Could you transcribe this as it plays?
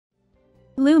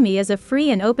Lumi is a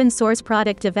free and open-source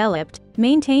product developed,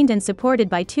 maintained and supported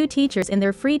by 2 teachers in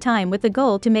their free time with the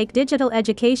goal to make digital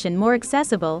education more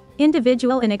accessible,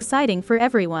 individual and exciting for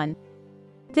everyone.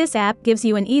 This app gives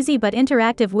you an easy but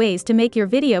interactive ways to make your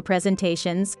video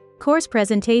presentations, course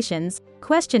presentations,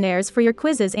 questionnaires for your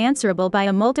quizzes answerable by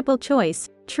a multiple choice,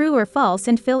 true or false,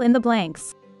 and fill in the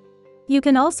blanks. You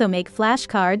can also make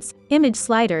flashcards, image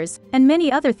sliders, and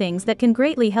many other things that can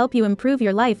greatly help you improve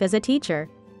your life as a teacher.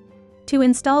 To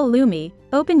install Lumi,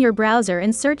 open your browser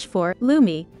and search for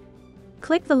Lumi.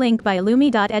 Click the link by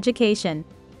lumi.education.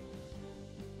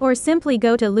 Or simply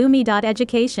go to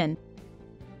lumi.education.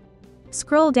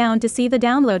 Scroll down to see the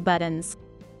download buttons.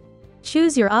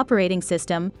 Choose your operating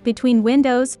system, between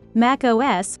Windows, Mac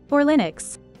OS, or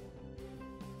Linux.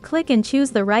 Click and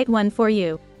choose the right one for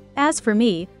you. As for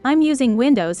me, I'm using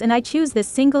Windows and I choose this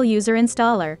single user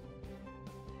installer.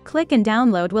 Click and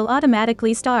download will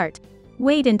automatically start.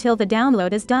 Wait until the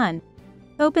download is done.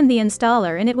 Open the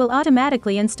installer and it will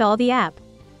automatically install the app.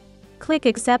 Click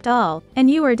Accept All,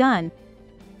 and you are done.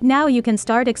 Now you can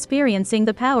start experiencing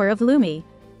the power of Lumi.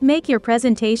 Make your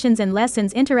presentations and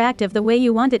lessons interactive the way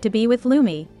you want it to be with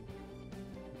Lumi.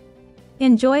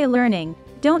 Enjoy learning.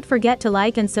 Don't forget to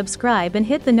like and subscribe and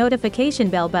hit the notification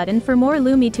bell button for more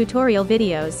Lumi tutorial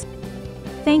videos.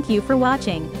 Thank you for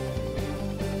watching.